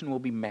destruction will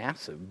be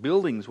massive.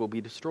 Buildings will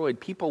be destroyed.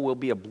 People will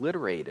be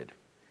obliterated.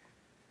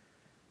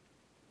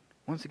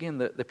 Once again,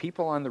 the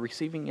people on the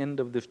receiving end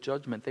of this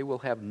judgment, they will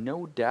have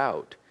no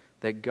doubt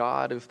that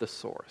God is the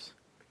source.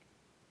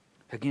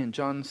 Again,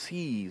 John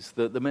sees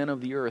the men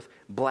of the earth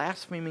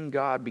blaspheming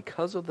God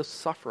because of the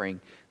suffering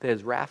that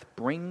his wrath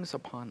brings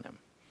upon them.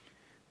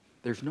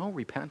 There's no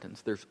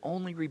repentance. There's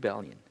only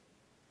rebellion.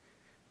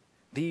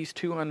 These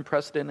 2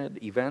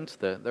 unprecedented events,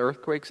 the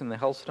earthquakes and the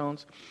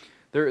hailstones,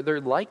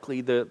 they're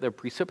likely the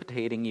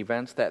precipitating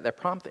events that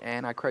prompt the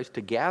Antichrist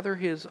to gather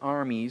his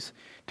armies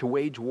to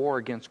wage war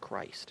against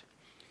Christ.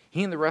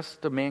 He and the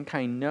rest of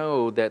mankind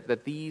know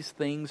that these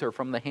things are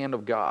from the hand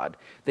of God.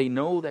 They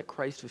know that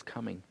Christ is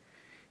coming,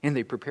 and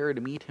they prepare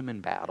to meet him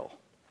in battle.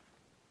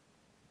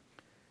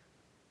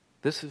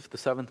 This is the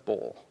 7th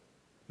bowl,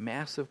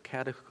 massive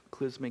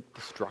cataclysmic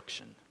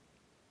destruction.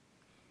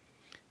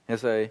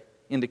 As I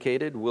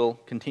indicated, we'll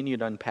continue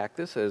to unpack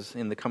this as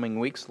in the coming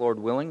weeks, Lord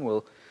willing,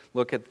 we'll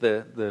look at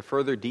the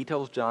further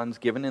details John's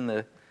given in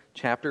the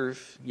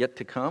chapters yet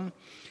to come,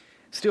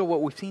 still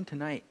what we've seen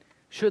tonight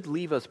should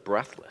leave us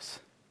breathless.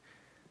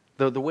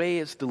 The way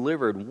it's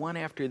delivered, one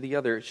after the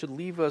other, it should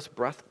leave us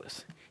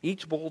breathless.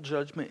 Each bowl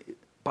judgment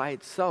by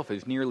itself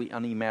is nearly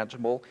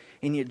unimaginable,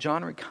 and yet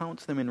John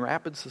recounts them in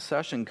rapid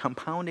succession,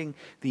 compounding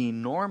the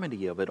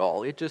enormity of it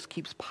all. It just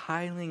keeps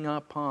piling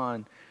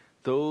upon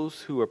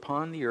those who are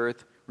upon the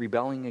earth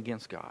rebelling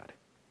against God.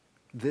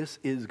 This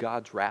is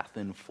God's wrath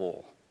in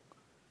full.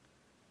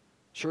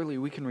 Surely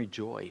we can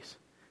rejoice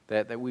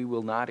that we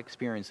will not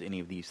experience any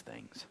of these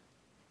things.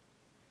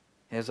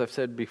 As I've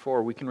said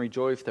before, we can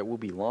rejoice that we'll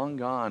be long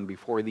gone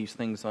before these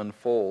things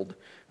unfold,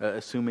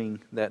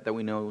 assuming that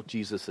we know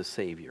Jesus as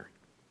Savior.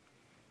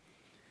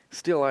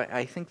 Still,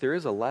 I think there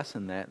is a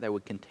lesson that we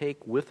can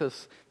take with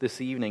us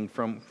this evening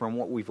from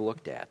what we've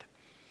looked at.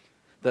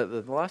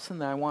 The lesson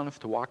that I want us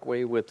to walk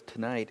away with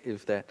tonight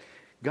is that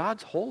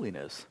God's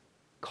holiness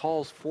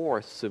calls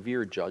forth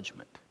severe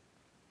judgment.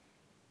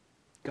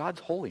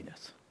 God's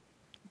holiness,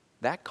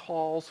 that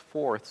calls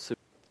forth.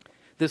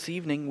 This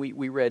evening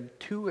we read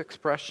two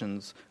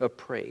expressions of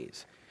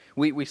praise.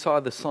 We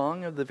saw the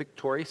song of the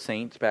victorious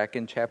saints back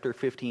in chapter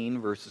 15,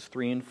 verses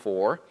 3 and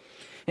 4.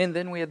 And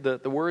then we had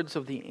the words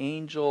of the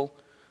angel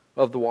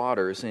of the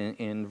waters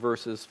in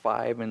verses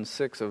 5 and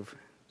 6 of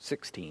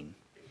 16.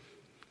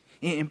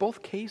 In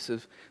both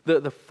cases,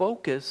 the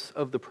focus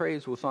of the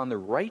praise was on the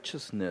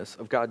righteousness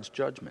of God's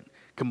judgment,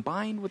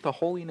 combined with the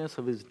holiness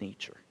of his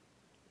nature.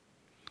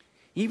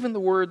 Even the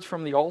words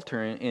from the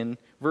altar in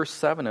verse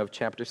 7 of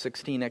chapter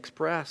 16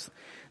 express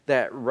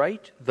that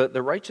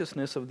the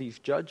righteousness of these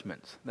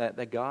judgments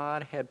that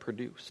God had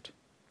produced.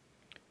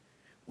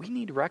 We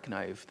need to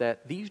recognize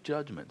that these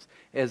judgments,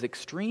 as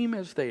extreme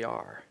as they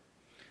are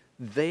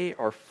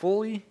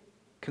fully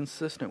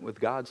consistent with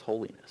God's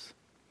holiness.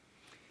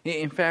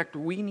 In fact,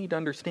 we need to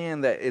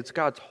understand that it's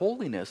God's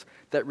holiness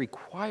that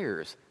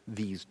requires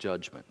these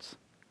judgments.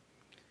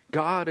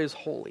 God is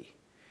holy.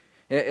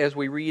 As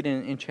we read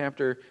in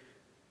chapter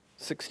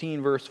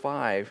 16, verse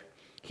 5,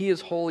 he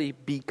is holy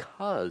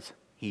because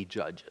he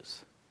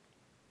judges.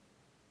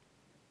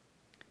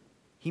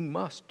 He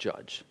must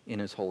judge in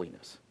his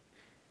holiness.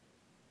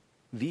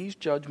 These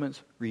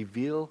judgments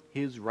reveal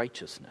his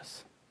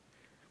righteousness.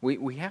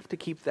 We have to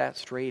keep that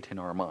straight in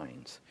our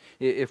minds.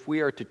 If we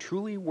are to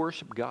truly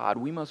worship God,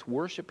 we must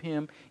worship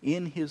him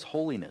in his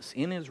holiness,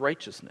 in his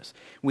righteousness.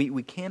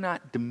 We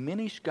cannot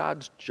diminish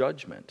God's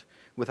judgment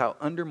without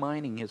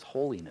undermining his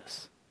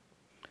holiness.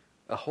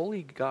 A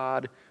holy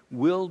God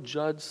will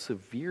judge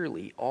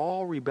severely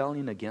all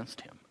rebellion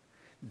against him.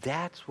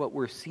 That's what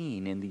we're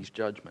seeing in these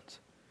judgments.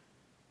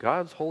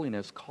 God's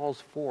holiness calls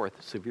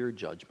forth severe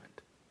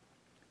judgment.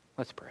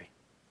 Let's pray.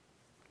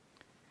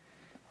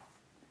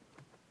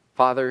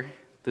 Father,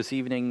 this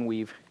evening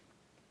we've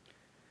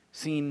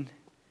seen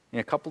in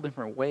a couple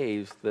different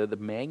ways the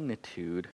magnitude